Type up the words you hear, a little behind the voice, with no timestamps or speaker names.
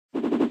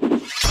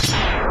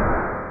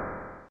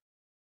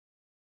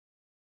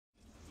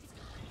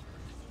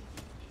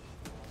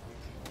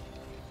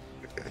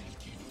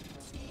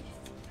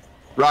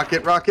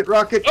Rocket, rocket,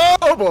 rocket!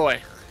 Oh boy!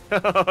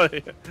 Oh, yeah.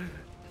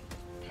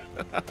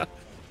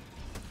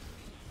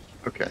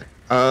 Okay.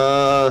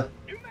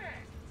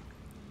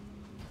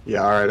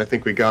 Yeah, alright, I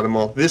think we got them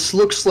all. This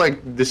looks like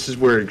this is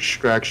where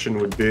extraction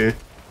would be.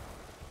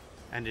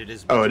 And it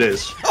is. Oh, it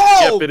is.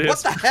 Oh! Yep, it what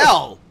is. the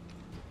hell?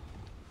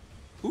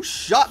 Who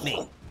shot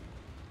me?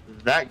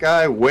 That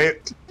guy way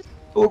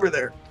over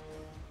there.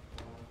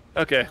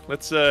 Okay,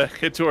 let's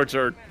head towards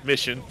our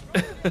mission.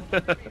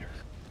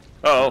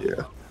 Uh-oh.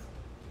 Yeah.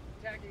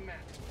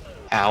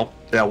 Ow.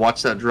 Yeah,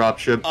 watch that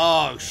dropship.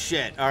 Oh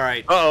shit! All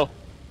right. Uh-oh.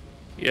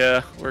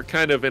 Yeah, we're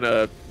kind of in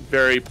a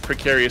very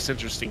precarious,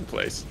 interesting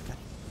place.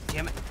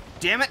 Damn it!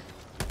 Damn it!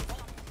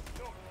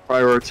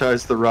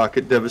 Prioritize the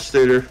rocket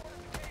devastator.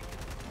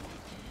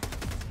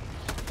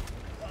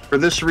 For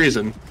this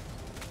reason.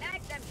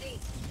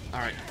 All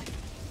right.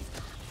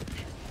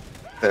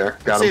 There,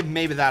 got See him. if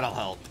maybe that'll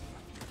help.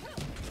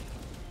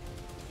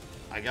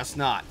 I guess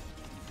not.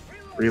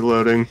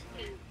 Reloading.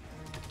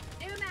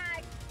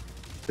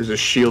 There's a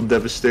shield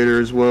devastator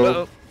as well.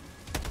 Uh-oh.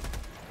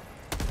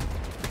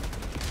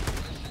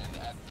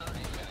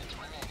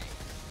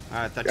 All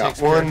right, that Got takes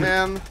care of one.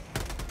 him.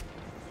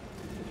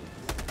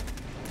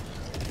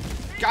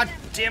 God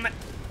damn it!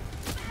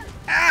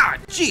 Ah,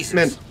 Jesus!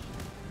 Man.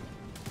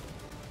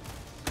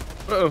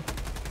 Uh-oh.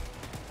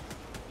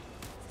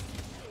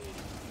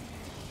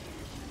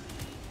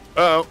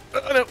 Uh-oh.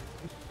 No.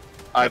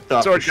 I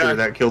thought for Sword sure guy.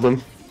 that killed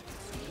him.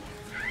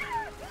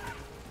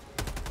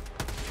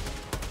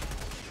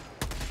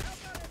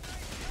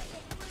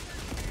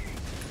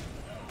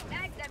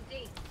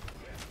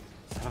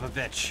 Son of a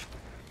bitch.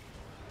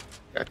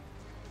 Okay.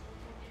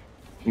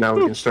 Now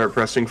we can start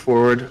pressing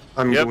forward.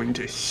 I'm Yep. going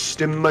to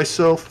stim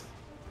myself.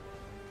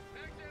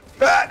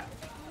 Ah!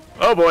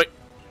 Oh boy.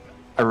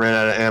 I ran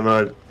out of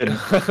ammo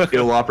at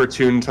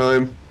ill-opportune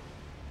time.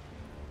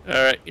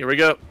 Alright, here we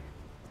go.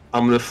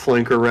 I'm gonna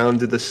flank around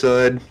to the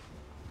side.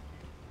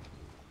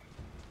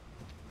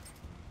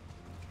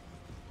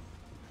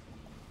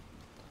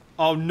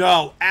 Oh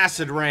no!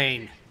 Acid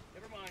rain.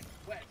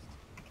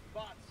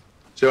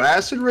 So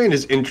acid rain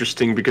is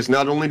interesting because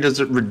not only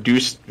does it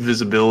reduce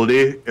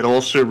visibility, it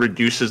also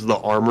reduces the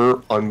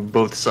armor on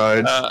both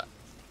sides.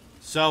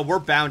 So we're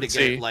bound to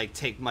See. get like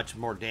take much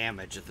more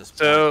damage at this point.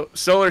 So,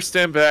 Solar,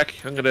 stand back.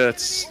 I'm gonna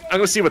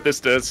see what this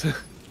does.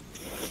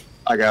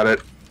 I got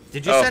it.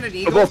 Did you Oh, send an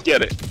we'll eagle? both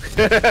get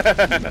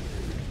it.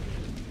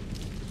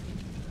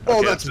 Oh,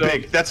 Okay, that's so-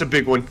 big. That's a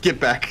big one. Get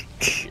back.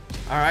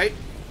 All right.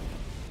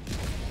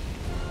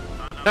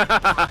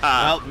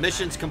 Well,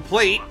 mission's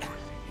complete.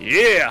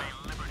 Yeah.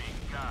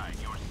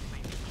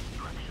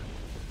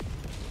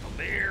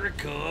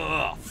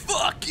 America!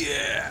 Fuck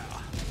yeah!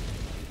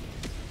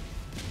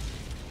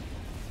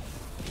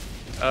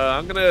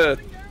 I'm gonna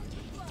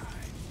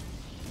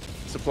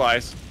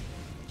supplies.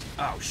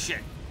 Oh shit!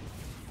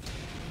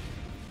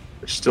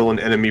 There's still an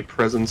enemy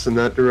presence in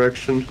that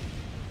direction.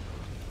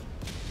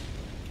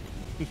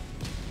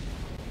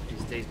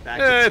 These days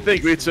back. I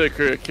think we took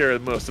care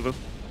of most of them.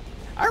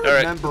 I right.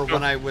 remember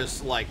when I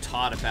was like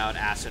taught about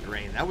acid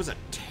rain. That was a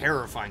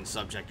terrifying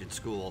subject in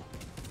school.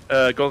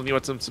 Golden, you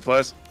want some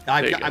supplies?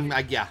 There you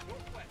go. Yeah.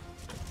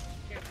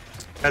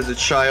 As a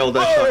child,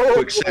 I thought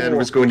quicksand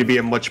was going to be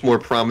a much more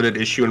prominent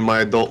issue in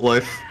my adult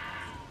life.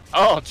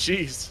 Oh,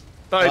 jeez.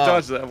 Thought I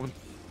dodged that one.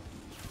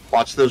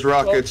 Watch those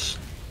rockets.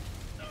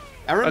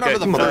 I remember Okay,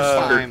 the first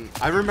motherfucker. time.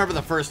 I remember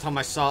the first time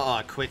I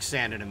saw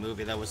quicksand in a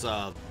movie. That was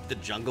the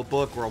Jungle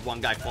Book, where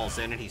one guy falls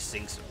in and he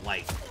sinks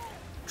like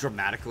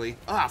dramatically.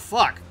 Ah,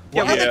 fuck.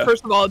 Yeah, What? Yeah.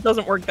 first of all, it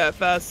doesn't work that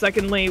fast.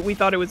 Secondly, we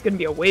thought it was going to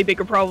be a way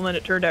bigger problem than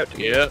it turned out to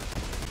be. Yeah.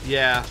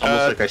 Yeah.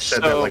 Almost like I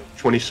said that so- like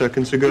 20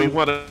 seconds Do we ago.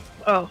 want to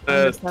Oh,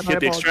 I missed that. I get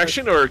the apologize.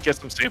 extraction or get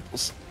some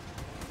samples?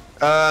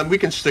 We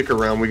can stick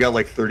around. We got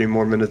like 30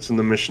 more minutes in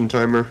the mission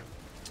timer.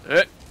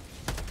 Eh,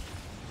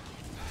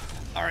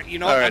 All right. You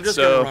know, All what? right, I'm just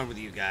so- gonna run with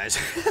you guys.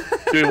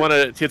 do we want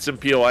to hit some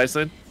POIs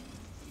then?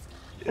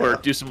 Or Yeah.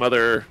 do some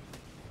other...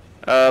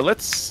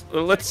 let's...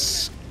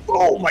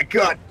 Oh my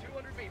god!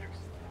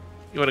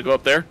 You want to go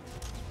up there?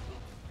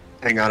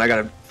 Hang on, I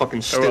gotta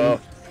fucking stim.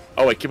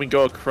 Oh, wait, can we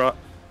go across...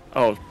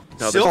 Oh, no,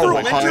 there's Silver no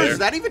my Winter, fire. is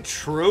that even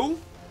true?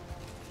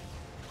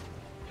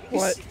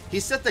 What? He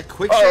said that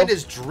quicksand Uh-oh.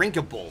 is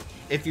drinkable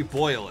if you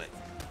boil it.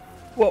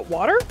 What,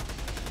 water?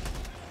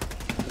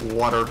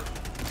 Water.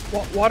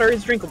 Water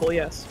is drinkable,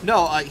 yes.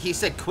 No, he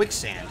said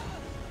quicksand.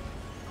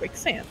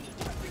 Quicksand.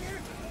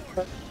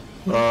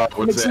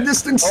 What's that? some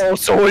distance? Oh,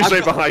 Solar's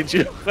right behind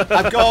you.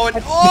 I'm going.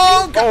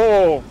 Oh, God.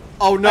 Oh!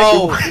 Oh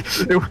no.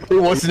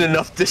 It wasn't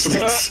enough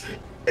distance.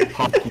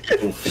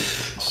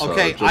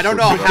 Okay, I don't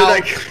know Did how.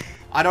 I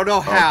I don't know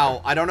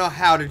how. I don't know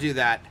how to do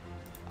that.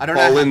 I don't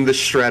call know. in the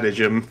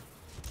stratagem?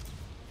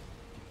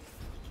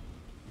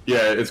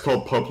 Yeah, it's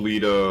called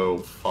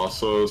Publita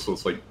Fossa, so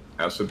it's like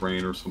acid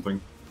rain or something.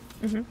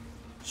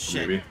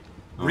 Shit. Maybe.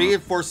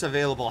 Reinforce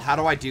available. How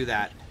do I do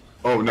that?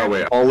 Oh no,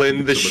 wait. Call in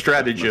the Look at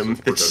stratagem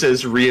message. that Okay.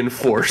 says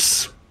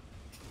reinforce.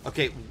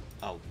 Okay.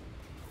 Oh,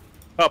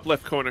 Top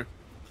left corner.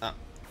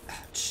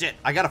 shit.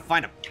 I gotta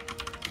find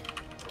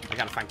I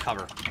gotta find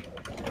cover.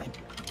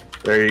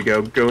 There you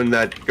go. Go in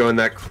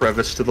that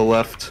crevice to the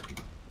left.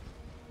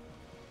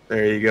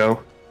 There you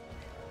go.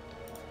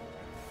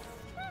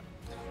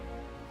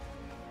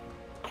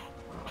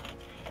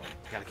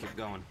 Gotta keep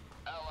going.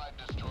 Allied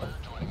destroyer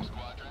joining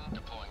squadron,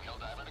 deploying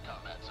Helldiver to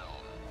combat zone.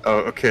 Oh,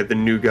 okay. The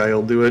new guy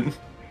will do it.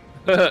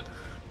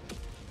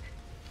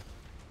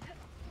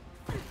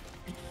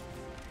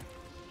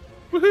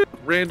 Woohoo!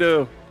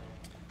 Rando.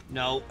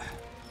 No.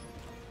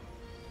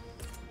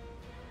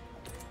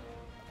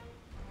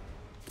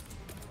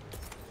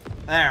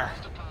 There.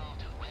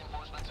 Approved.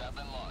 Reinforcements have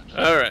been launched.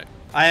 All right.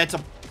 I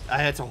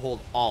had to hold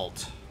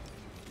Alt.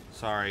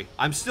 Sorry.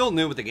 I'm still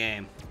new with the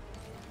game.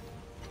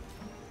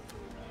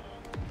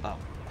 Oh.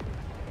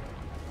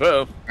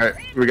 Uh-oh. Alright,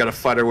 we gotta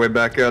fight our way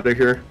back out of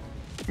here.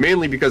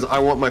 Mainly because I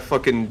want my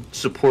fucking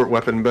support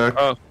weapon back.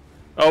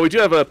 Oh, we do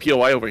have a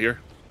POI over here.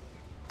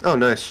 Oh,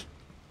 nice.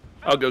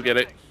 I'll go get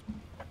it.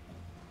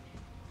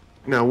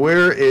 Now,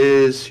 where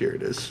is... Here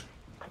it is.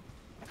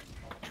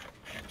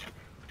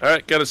 All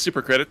right, got a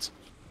super credits.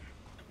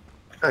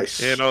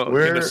 Nice. And I'll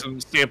where... give us some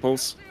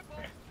samples.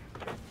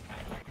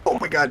 Oh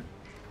my god.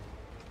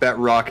 That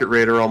rocket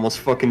raider almost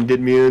fucking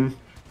did me in.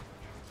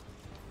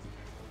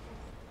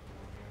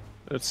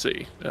 Let's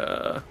see.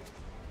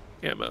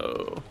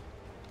 Ammo.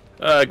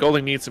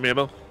 Golden needs some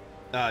ammo.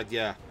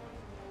 Yeah.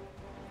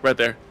 Right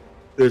there.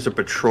 There's a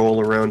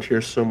patrol around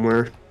here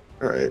somewhere.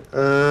 Alright,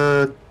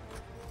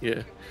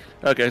 Yeah.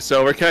 Okay,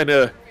 so we're kind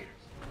of...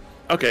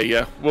 Okay,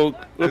 yeah. Well,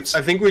 let's...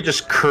 I think we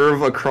just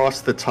curve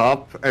across the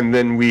top, and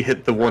then we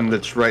hit the one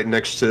that's right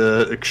next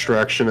to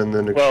extraction, and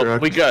then extract. Well,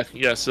 we got...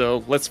 Yeah,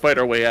 so let's fight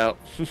our way out.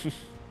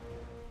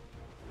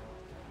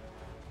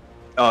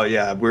 Oh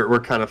yeah, we're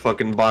kind of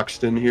fucking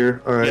boxed in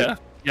here. Alright. Yeah.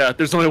 Yeah,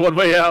 there's only one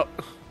way out.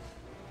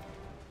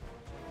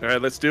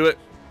 Alright, let's do it.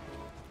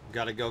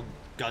 Gotta go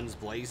guns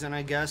blazing,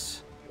 I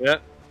guess. Yeah.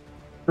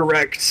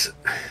 Correct.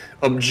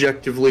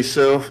 Objectively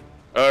so.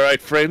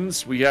 Alright,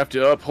 friends, we have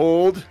to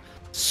uphold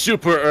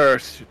Super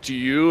Earth. Do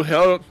you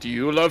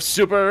love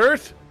Super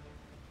Earth?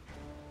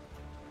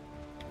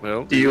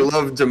 Well, Do you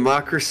love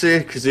democracy?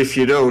 Because if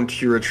you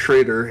don't, you're a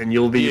traitor, and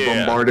you'll be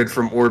Yeah. bombarded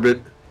from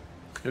orbit.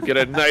 you'll get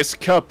a nice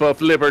cup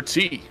of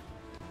liberty.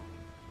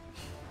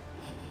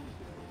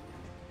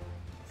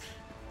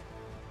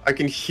 I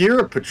can hear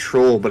a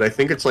patrol, but I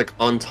think it's like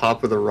on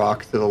top of the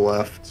rock to the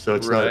left, so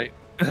it's Right.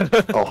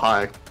 not... Oh,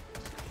 hi.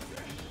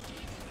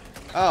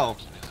 Oh.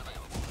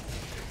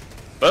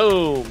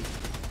 Boom.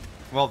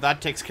 Well,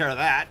 that takes care of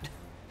that.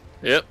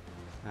 Yep.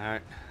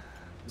 Alright.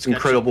 It's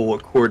incredible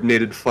what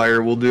coordinated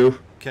fire will do.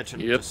 Catching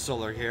Yep. the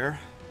solar here.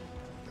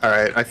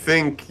 Alright, I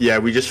think, yeah,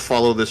 we just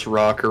follow this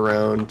rock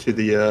around to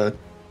the,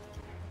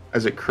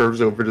 as it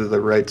curves over to the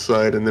right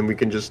side, and then we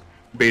can just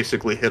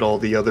basically hit all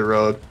the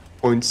other,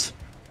 points.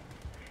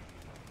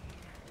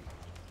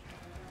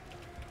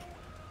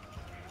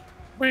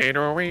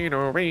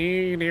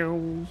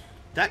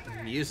 That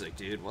music,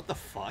 dude. What the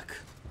fuck?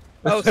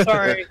 Oh,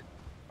 sorry.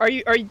 Are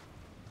you?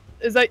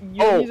 Is that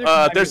your music?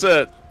 There's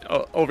a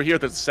over here.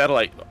 There's a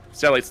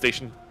satellite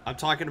station, I'm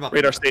talking about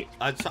radar station,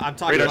 I'm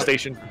talking radar about...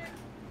 station.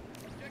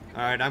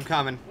 All right, I'm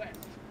coming.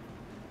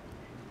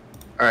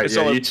 Alright, It's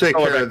yeah, all- you take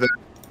all care right. of that.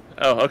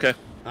 Oh, okay.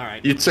 All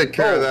right. You take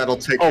care of that, I'll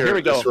take care here of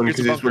we go. this one, Here's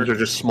because the these ones bunker.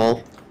 are just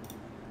small.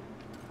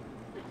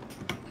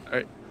 All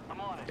right.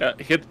 Yeah,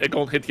 hit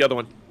the other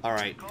one. All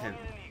right.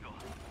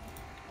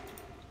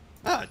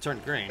 Ah, it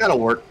turned green. That'll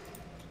work.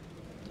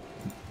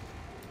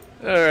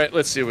 All right,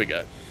 let's see what we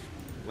got.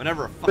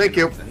 Whenever a fucking Thank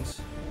you. opens.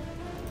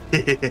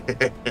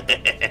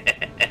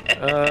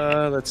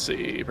 Let's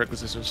see.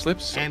 Requisition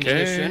slips.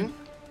 Ammunition. Okay.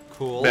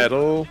 Cool.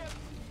 Metal.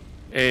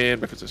 And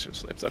requisition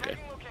slips. Okay.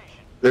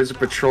 There's a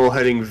patrol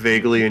heading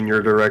vaguely in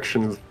your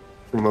direction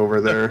from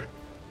over there.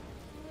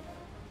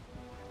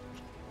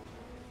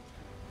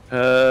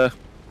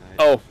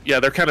 Oh, yeah,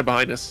 they're kind of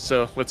behind us,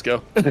 so let's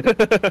go.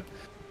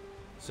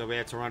 So we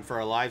have to run for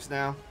our lives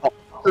now?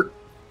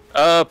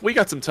 We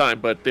got some time,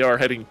 but they are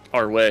heading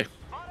our way.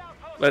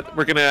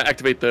 We're gonna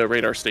activate the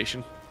radar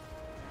station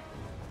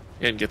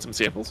and get some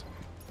samples.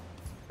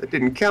 That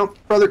didn't count,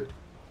 brother.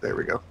 There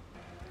we go.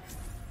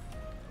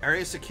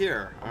 Area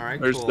secure. All right,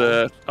 There's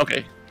cool.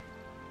 okay.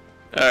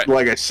 All right.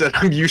 Like I said,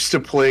 I'm used to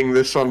playing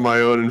this on my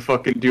own and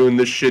fucking doing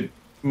this shit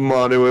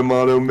mono and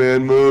mono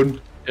man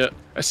mode. Yeah,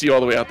 I see you all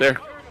the way out there.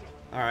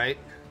 All right.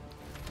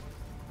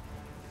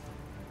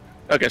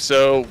 Okay,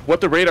 so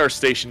what the radar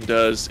station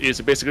does is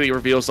it basically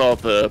reveals all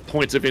the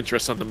points of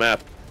interest on the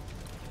map.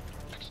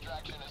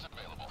 Extraction is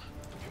available.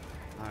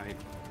 All right.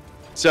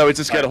 So it's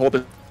just gotta hold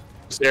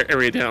this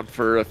area down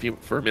for a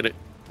minute.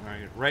 All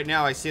right. Right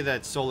now, I see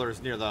that solar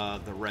is near the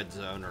red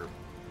zone or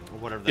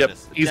whatever that Yep,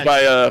 is. he's That- by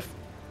a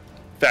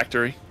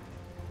factory,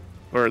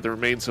 or the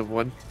remains of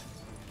one.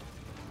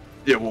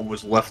 Yeah, what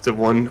was left of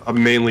one.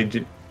 I'm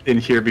mainly in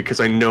here because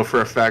I know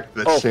for a fact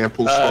that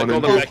samples spawn in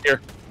Golden here. back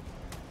here.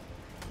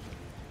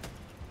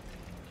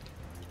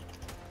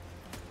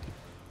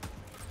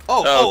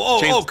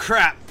 Oh,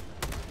 crap.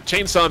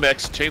 Chainsaw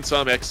X,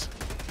 Chainsaw X.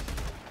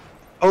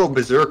 Oh,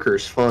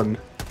 Berserker's fun.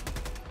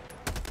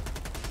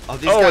 Oh,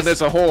 these Oh, guys... and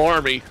there's a whole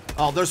army.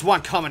 Oh, there's one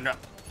coming up.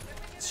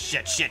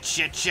 Shit.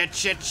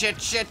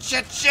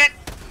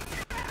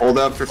 Hold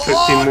out for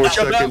 15 more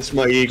seconds.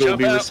 My eagle will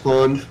be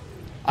respawned.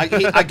 I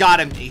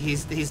got him.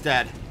 He's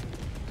dead.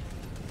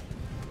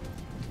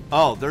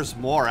 Oh, there's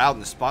more out in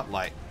the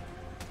spotlight.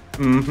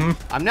 Mm-hmm.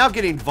 I'm now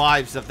getting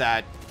vibes of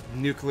that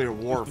nuclear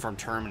war from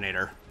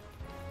Terminator.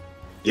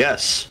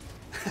 Yes.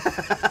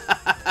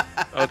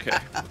 Okay.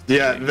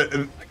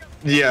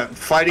 Yeah,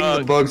 fighting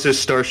the bugs is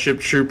Starship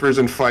Troopers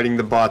and fighting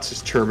the bots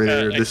is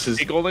Terminator. This is...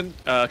 Hey, Golden,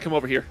 come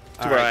over here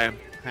to where I am.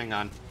 Hang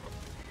on.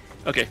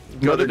 Okay,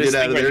 go to this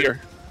thing right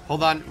here.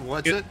 Hold on.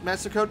 What's it?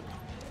 Master code?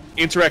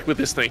 Interact with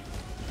this thing.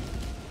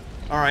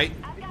 All right.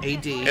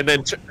 AD. And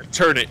then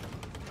turn it.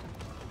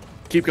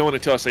 Keep going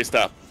until I say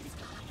stop.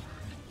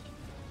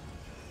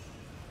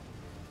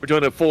 We're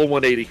doing a full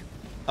 180.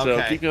 So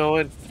Okay. keep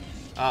going.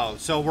 Oh,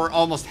 so we're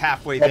almost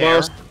halfway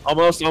there.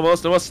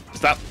 Almost.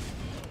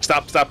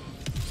 Stop.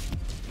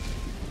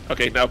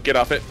 Okay, now get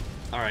off it.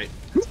 All right.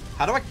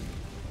 How do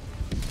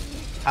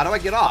I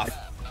get off?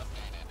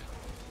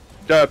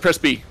 Press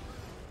B.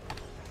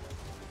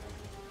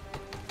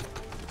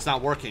 It's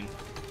not working.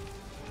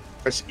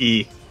 Press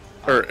E.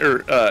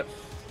 There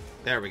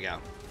we go.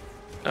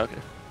 Okay.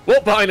 Whoa,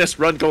 behind us.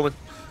 Run, Golden.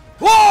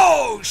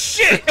 Whoa!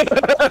 Shit!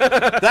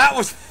 That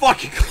was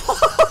fucking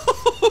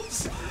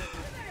close.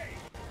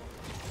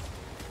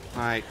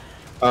 All right.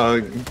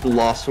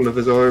 Lost one of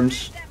his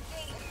arms.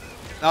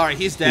 All right,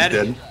 he's dead.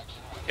 He's dead.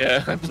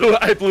 Yeah,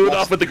 I blew it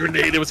off with the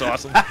grenade. It was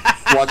awesome.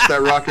 Watch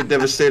that rocket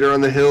devastator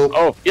on the hill.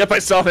 Oh, yep, I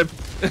saw him.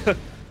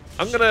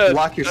 I'm gonna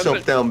lock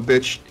yourself down,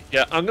 bitch.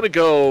 Yeah, I'm gonna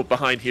go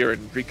behind here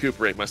and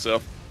recuperate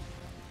myself.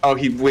 Oh,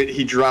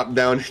 he dropped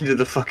down into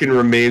the fucking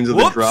remains of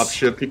the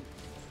dropship.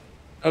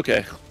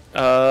 Okay.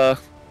 Let's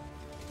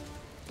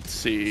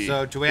see.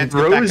 So do we have to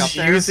get back up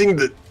there?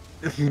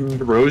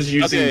 Bro's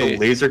using the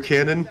laser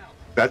cannon.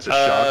 That's a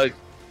shock.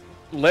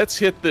 Let's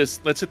hit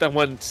this. Let's hit that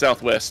one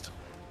southwest.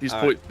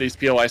 These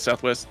POI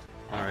southwest.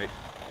 All right.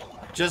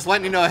 Just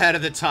letting you know ahead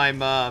of the time,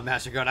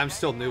 Master Code. I'm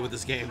still new with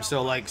this game,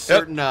 so like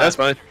certain. That's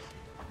fine.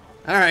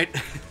 All right.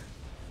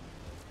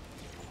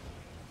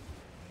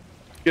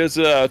 Because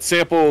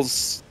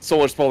samples,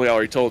 Solar's probably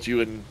already told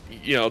you, and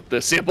you know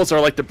the samples are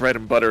like the bread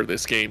and butter of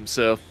this game.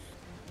 So.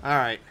 All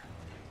right.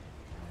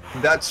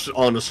 That's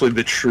honestly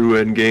the true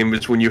end game,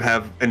 is when you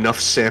have enough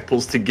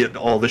samples to get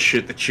all the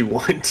shit that you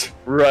want.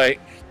 Right.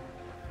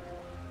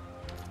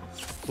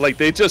 Like,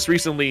 they just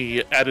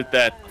recently added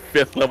that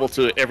 5th level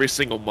to every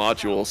single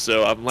module,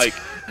 so I'm like,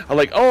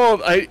 oh,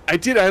 I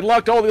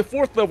unlocked all the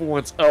 4th level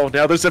ones. Oh,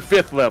 now there's a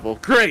 5th level.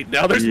 Great,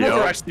 now there's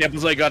more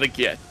samples I gotta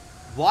get.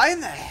 Why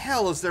in the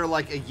hell is there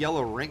like a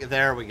yellow ring?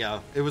 There we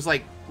go. It was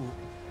like,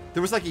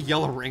 there was like a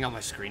yellow ring on my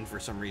screen for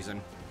some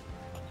reason.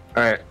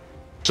 Alright.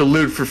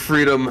 Salute for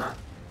freedom.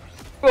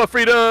 Oh,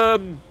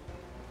 freedom!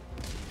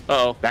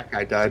 Uh-oh. That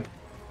guy died.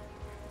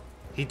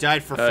 He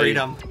died for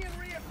freedom.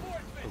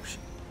 Oh, shit.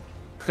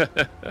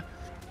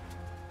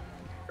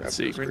 Let's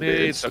see,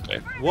 grenades. Okay.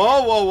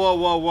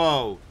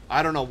 Whoa.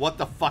 I don't know what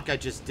the fuck I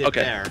just did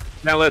there.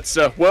 Now let's,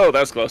 whoa, that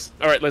was close.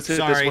 Alright, let's hit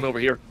this one over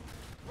here.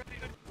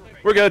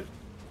 We're good.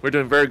 We're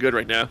doing very good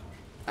right now.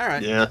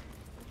 Alright. Yeah.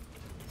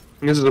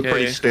 This is a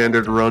pretty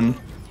standard run.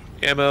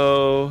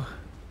 Ammo.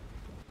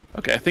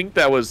 Okay, I think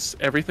that was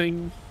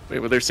everything. Wait,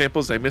 were there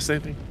samples? Did I miss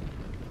anything?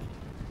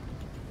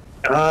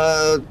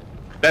 That's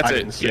it.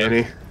 Didn't see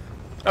any.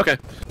 Okay.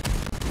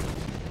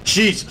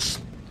 Jesus.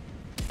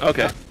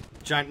 Okay.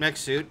 Giant mech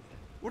suit.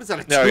 What is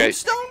that, a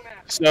tombstone?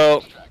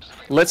 So,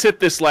 let's hit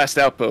this last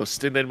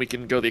outpost, and then we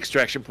can go to the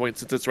extraction point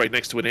since it's right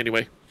next to it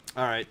anyway.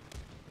 Alright.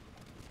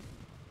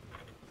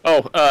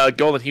 Oh,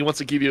 Golden, he wants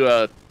to give you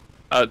a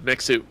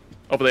mech suit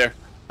over there.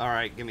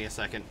 Alright, give me a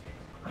second.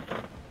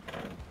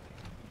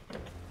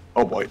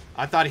 Oh boy.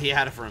 I thought he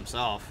had it for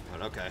himself,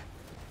 but okay.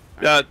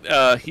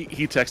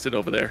 He texted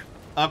over there.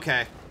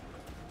 Okay.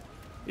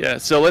 Yeah,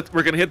 so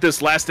we're gonna hit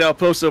this last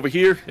outpost over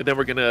here, and then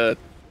we're gonna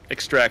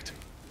extract.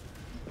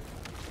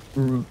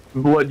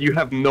 Blood, you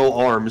have no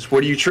arms.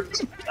 What are you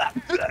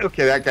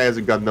Okay, that guy has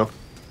a gun though.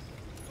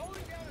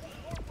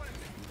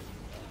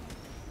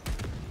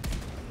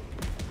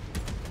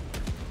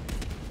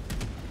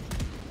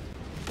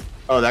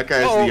 Oh, that guy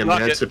is the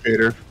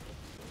Emancipator.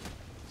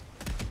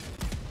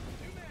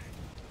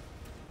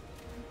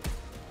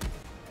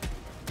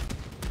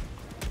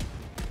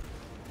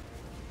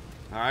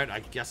 Alright, I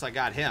guess I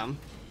got him.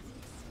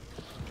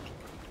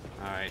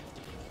 Alright.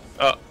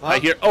 I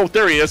hear. Oh,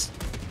 there he is.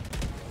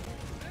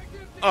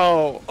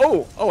 I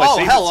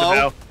see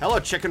hello. Hello,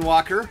 Chicken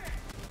Walker.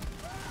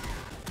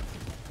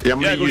 Yeah,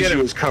 I'm gonna use you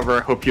as cover.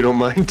 I hope you don't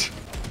mind.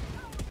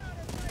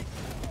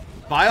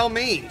 By all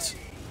means.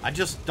 I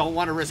just don't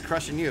want to risk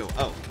crushing you.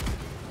 Oh.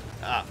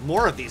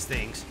 More of these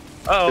things.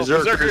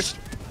 Berserkers.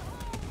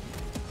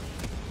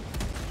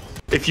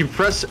 If you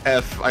press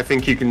F, I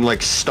think you can,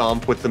 like,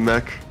 stomp with the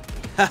mech.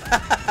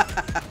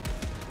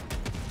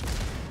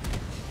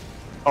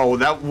 Oh,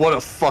 what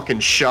a fucking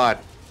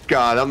shot.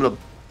 God, I'm a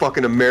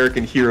fucking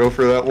American hero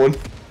for that one.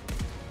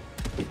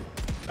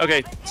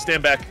 Okay,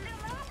 stand back.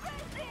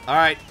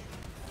 Alright.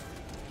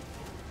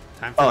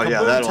 Time for Oh, yeah,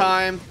 kaboom that'll-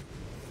 time.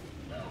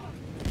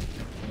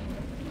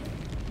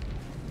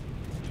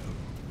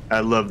 I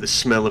love the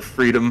smell of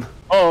freedom.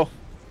 Oh.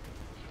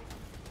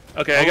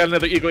 Okay, I got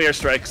another Eagle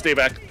airstrike. Stay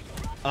back.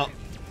 Oh,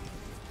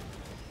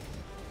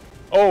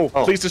 Oh,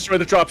 Oh. please destroy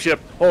the dropship.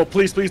 Oh,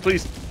 please, please,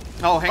 please.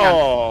 oh, hang on.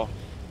 Oh.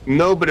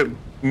 No, but it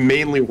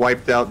mainly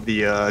wiped out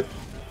the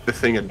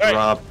thing at Right.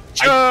 drop.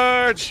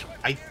 Charge!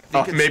 I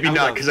Oh, think it's maybe out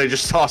not, of- because I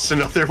just tossed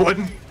another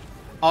one.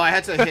 Oh, I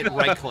had to hit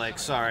right click.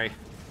 Sorry.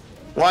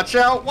 Watch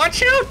out!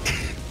 Watch out!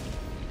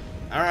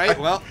 All right.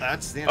 Well,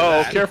 that's the end Oh,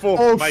 of that. careful.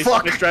 Oh, my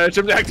fuck.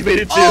 stratagem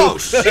activated too. Oh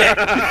shit!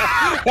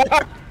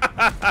 What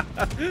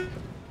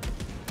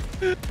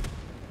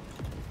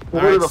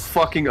Alright. are the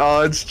fucking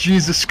odds?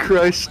 Jesus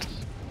Christ.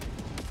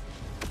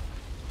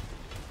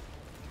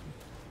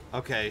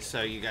 Okay,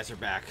 so you guys are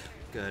back.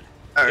 Good.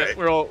 Yeah, Alright.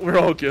 we're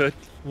all good.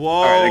 Whoa!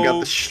 Alright, I got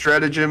the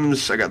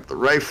stratagems, I got the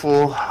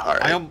rifle.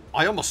 Alright.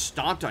 I almost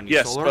stomped on you,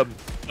 Yes, Solar.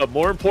 but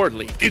more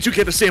importantly, did you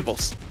get the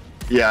samples?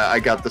 Yeah, I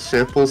got the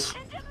samples.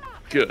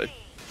 Good.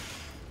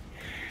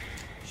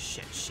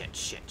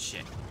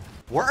 Shit.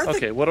 Where are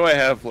Okay, what do I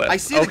have left? I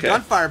see the okay.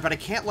 gunfire, but I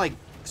can't like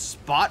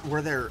spot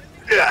where they're.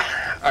 Yeah.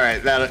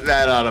 Alright,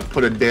 that ought to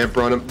put a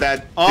damper on him.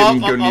 That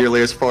didn't go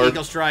nearly as far.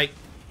 Eagle strike.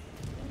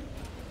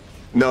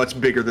 No, it's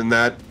bigger than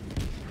that.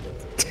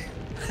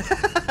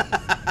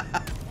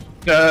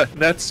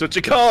 That's what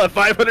you call a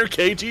 500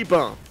 kg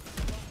bomb.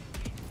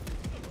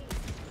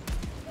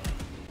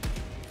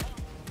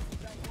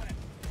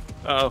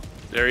 Oh,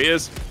 there he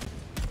is.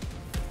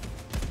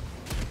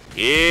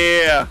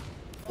 Yeah.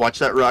 Watch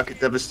that rocket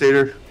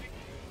devastator.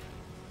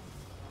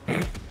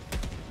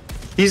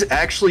 He's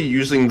actually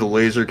using the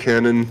laser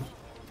cannon.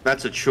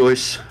 That's a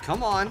choice.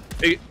 Come on.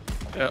 Hey,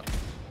 yeah.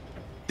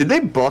 Did they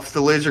buff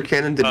the laser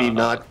cannon to be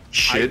not I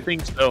shit?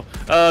 think so.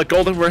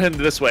 Golden, we're heading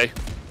this way.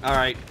 All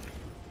right.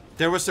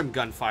 There was some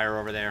gunfire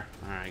over there.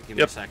 All right, give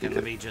me Yep. a second.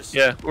 Let me just.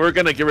 Yeah, we're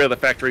gonna get rid of the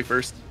factory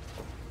first.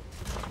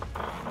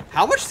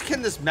 How much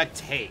can this mech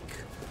take?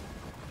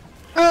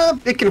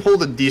 It can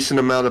hold a decent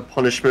amount of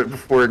punishment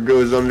before it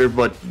goes under,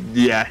 but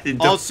yeah.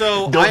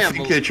 Also, don't I am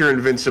think a- that you're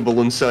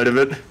invincible inside of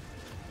it.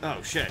 Oh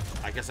shit!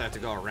 I guess I have to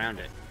go around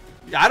it.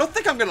 Yeah, I don't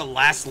think I'm gonna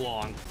last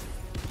long.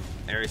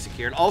 Area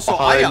secured. Also,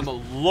 I Behind.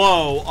 am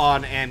low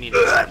on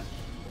ammunition.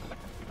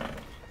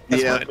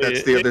 Yeah, fine.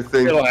 that's the other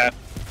thing. It'll happen.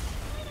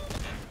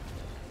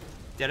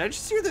 Did I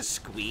just hear the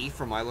squee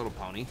from My Little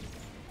Pony?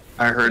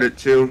 I heard it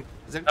too.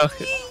 Is it?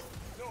 Okay.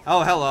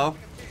 Oh, hello.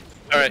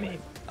 All right.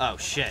 Oh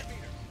shit.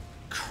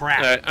 Crap.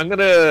 All right. I'm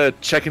gonna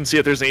check and see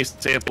if there's any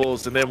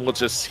samples, and then we'll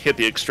just hit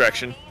the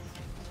extraction.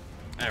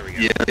 There we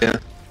go. Yeah.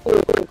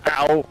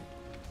 Ow!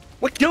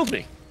 What killed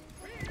me?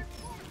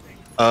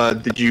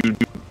 Did you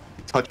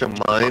touch a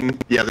mine?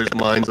 Yeah, there's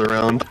mines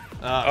around.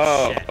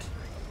 Oh, shit.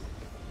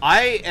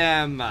 I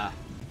am.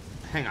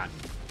 Hang on.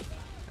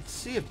 Let's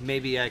see if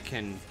maybe I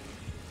can.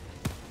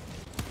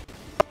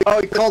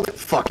 Oh, you called it.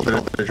 Fuck,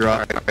 the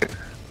drop.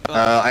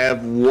 I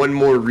have one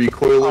more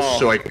recoilless,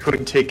 so I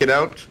couldn't take it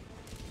out.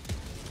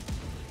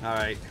 All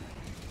right.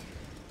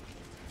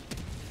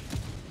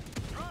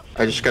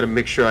 I just gotta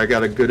make sure I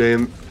got a good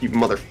aim, you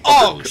motherfucker.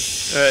 Oh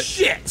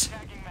shit!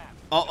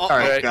 Oh,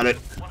 Alright, got it.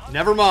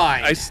 Never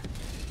mind.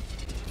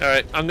 All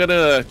right. I'm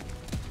gonna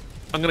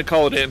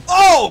call it in.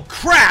 Oh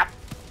crap!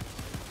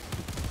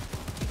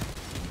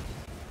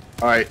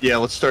 Alright, yeah,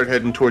 let's start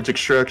heading towards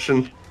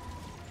extraction.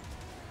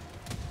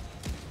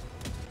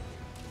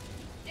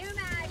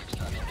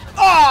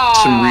 Oh!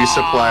 Some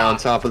resupply on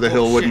top of the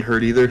hill wouldn't shit.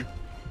 hurt either.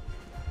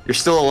 You're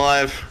still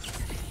alive.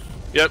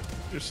 Yep.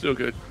 You're still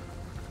good.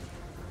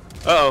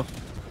 Uh oh.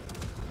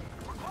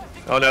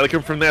 Oh, now they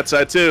come from that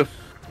side too.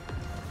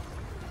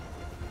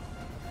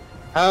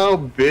 How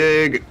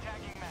big?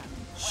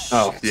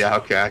 Oh, yeah,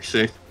 okay,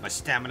 actually. My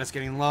stamina's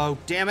getting low.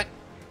 Damn it!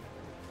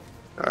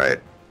 Alright.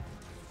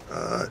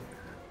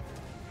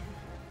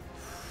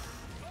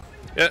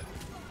 Yeah.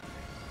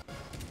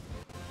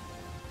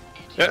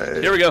 Yeah.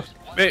 Here we go.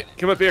 Hey,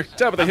 come up here.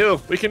 Top of the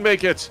hill. We can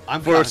make it.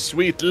 I'm for coming.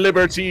 sweet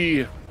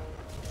liberty.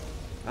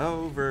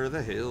 Over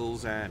the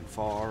hills and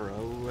far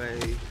away.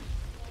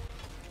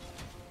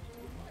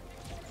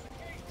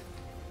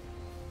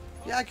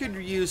 Yeah, I could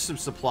use some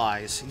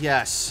supplies.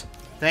 Yes.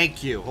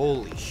 Thank you.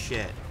 Holy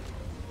shit.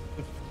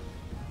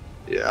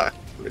 Yeah,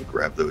 I'm gonna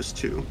grab those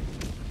too.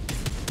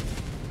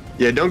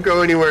 Yeah, don't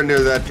go anywhere near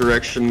that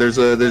direction. There's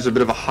a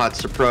bit of a hot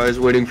surprise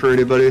waiting for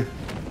anybody.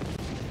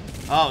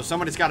 Oh,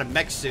 somebody's got a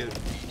mech suit.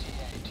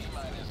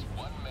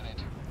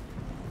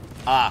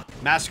 Ah,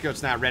 Master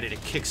Goat's now ready to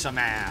kick some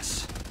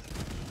ass.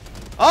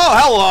 Oh,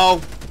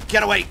 hello!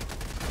 Get away!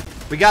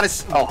 We got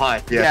his. Oh,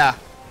 hi. Yeah. Yeah,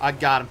 I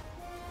got him.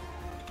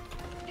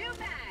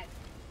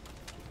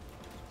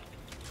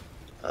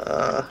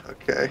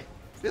 Okay.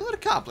 Feel it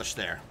accomplished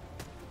there.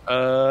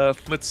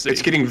 Let's see.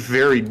 It's getting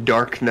very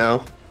dark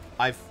now.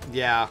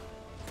 Yeah.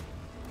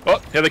 Oh,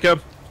 here they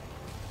come.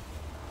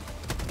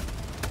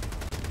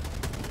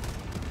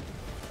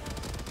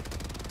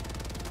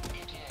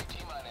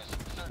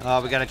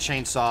 Oh, we got a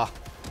chainsaw.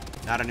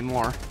 Not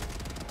anymore.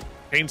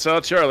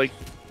 Chainsaw Charlie.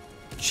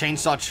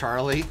 Chainsaw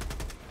Charlie.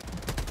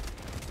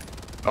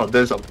 Oh,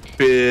 there's a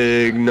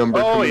big number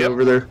coming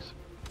over there.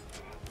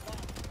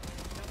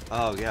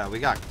 Oh yeah, we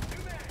got.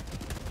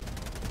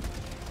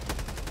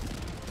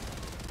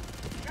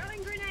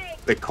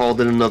 They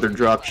called in another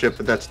dropship,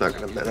 but that's not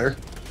gonna matter.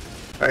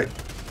 Alright.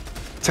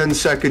 10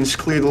 seconds,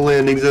 clear the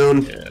landing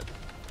zone. Yeah.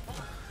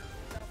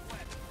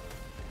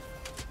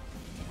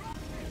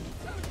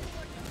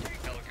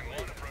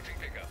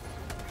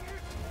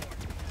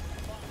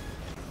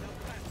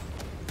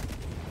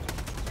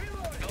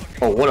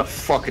 Oh, what a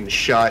fucking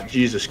shot.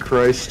 Jesus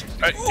Christ.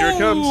 Alright, here it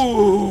comes.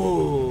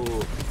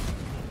 Ooh.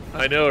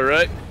 I know,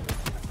 right?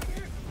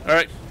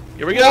 Alright,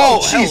 here we go. Whoa,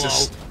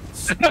 Jesus.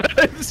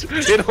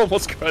 It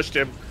almost crushed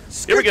him.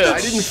 Here we go. I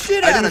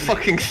didn't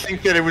fucking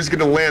think that it was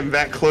gonna land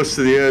that close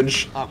to the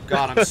edge. Oh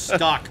god, I'm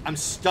stuck. I'm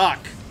stuck.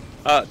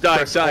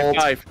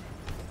 Dive.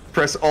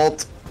 Press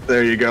Alt.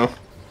 There you go.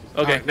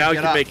 Okay, Alright, now you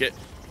get can up. make it.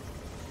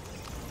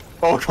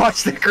 Oh,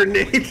 watch the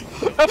grenade.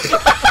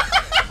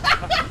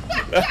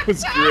 That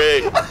was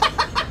great.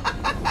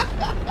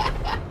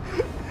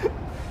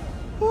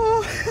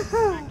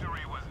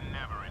 Victory was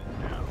never in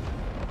doubt.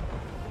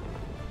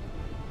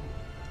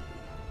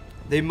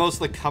 They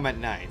mostly come at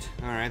night.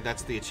 Alright,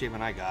 that's the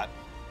achievement I got.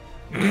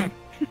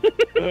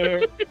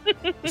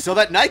 So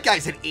that night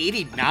guy's at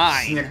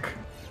 89.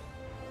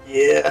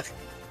 Yeah.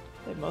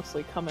 They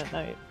mostly come at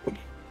night.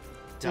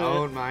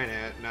 Don't mind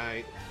at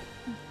night.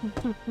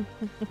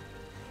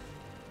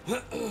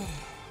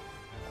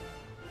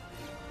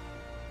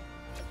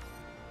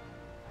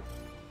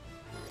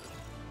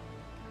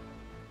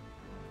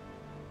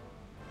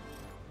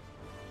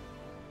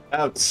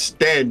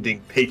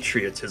 Outstanding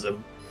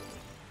patriotism.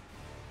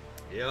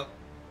 Yep.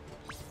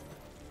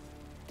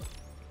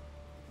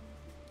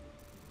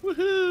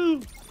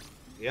 Woohoo!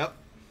 Yep.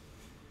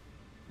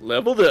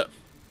 Leveled up.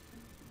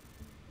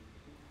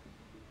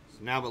 So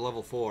now I'm at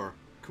level 4.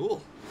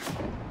 Cool.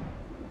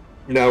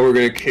 Now we're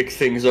gonna kick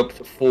things up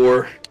to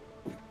 4.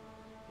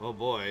 Oh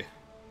boy.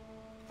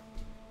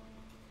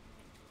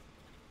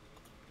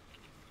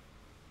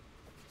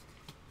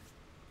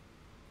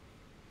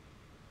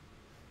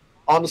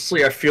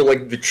 Honestly, I feel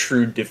like the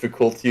true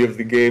difficulty of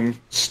the game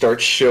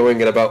starts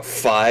showing at about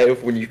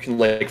 5 when you can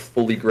like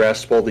fully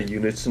grasp all the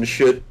units and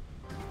shit.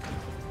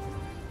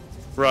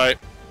 Right.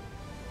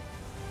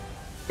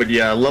 But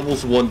yeah,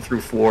 levels 1 through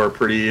 4 are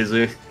pretty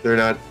easy. They're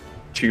not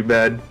too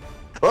bad.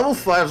 Level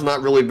 5's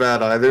not really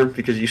bad either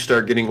because you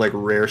start getting like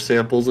rare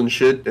samples and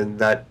shit, and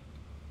that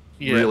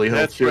Yeah, really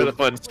helps that's where you. the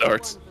fun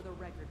starts. For the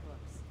record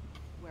books,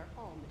 where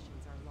all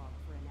missions are logged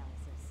for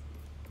analysis.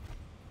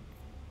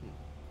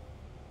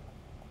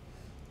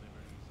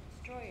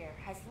 Destroyer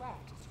has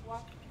left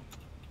squadron.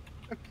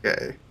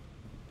 Okay.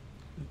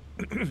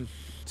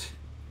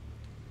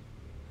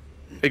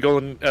 Hey,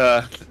 Golden,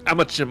 how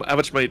much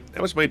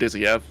money does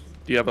he have?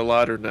 Do you have a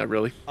lot or not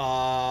really?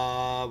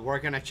 Where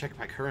can I check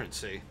my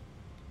currency?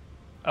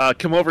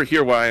 Come over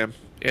here where I am,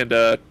 and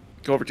go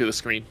over to the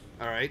screen.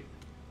 Alright.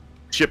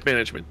 Ship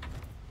management.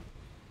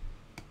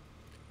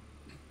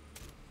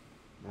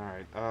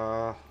 Alright,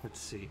 let's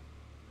see.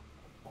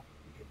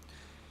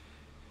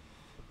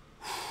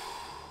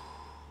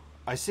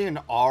 I see an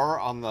R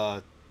on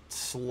the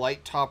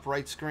slight top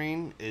right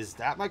screen. Is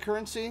that my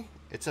currency?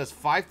 It says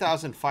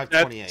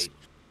 5,528.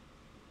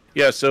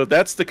 Yeah, so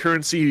that's the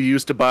currency you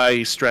use to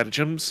buy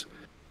stratagems.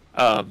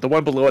 The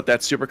one below it,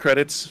 that's super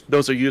credits.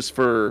 Those are used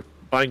for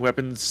buying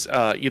weapons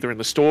either in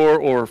the store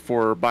or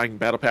for buying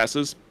battle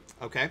passes.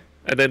 Okay.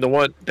 And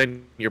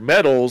then your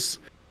medals,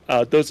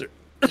 those are.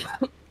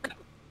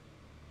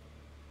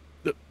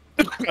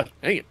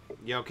 Hang it.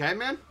 You okay,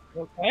 man?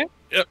 Okay.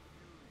 Yep.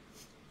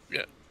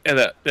 Yeah.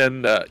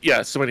 And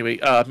yeah. So anyway,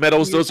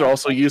 medals. Those are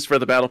also used for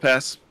the battle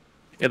pass.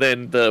 And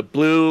then the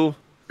blue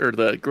or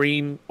the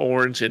green,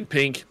 orange, and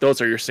pink.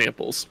 Those are your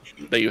samples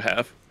that you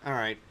have.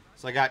 Alright.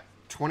 So I got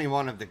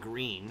 21 of the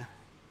green,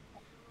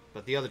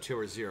 but the other 2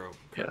 are 0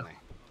 currently.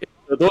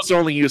 Yeah. Those are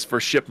only used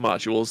for ship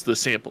modules, the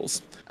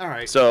samples.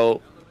 Alright.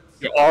 So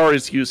your R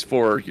is used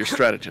for your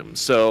stratagems.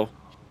 So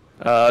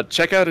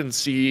check out and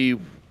see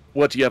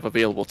what you have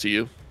available to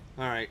you.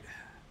 Alright.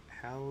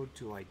 How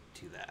do I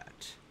do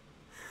that?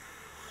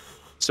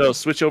 So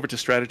switch over to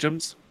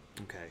stratagems.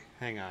 Okay,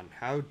 hang on.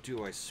 How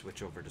do I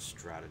switch over to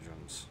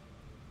stratagems?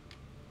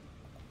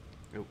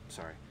 Oh,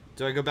 sorry.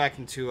 Do I go back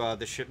into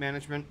the ship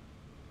management?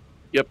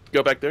 Yep,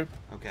 go back there.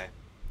 Okay.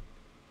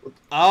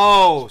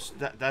 Oh,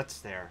 that's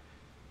there.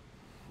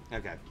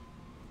 Okay.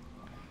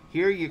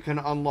 Here you can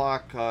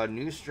unlock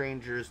new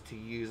strangers to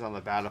use on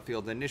the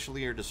battlefield.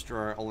 Initially, your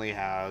destroyer only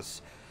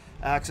has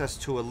access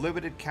to a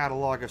limited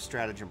catalog of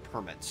stratagem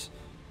permits.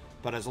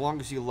 But as long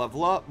as you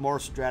level up, more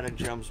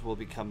stratagems will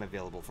become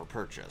available for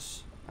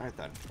purchase. Alright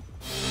then.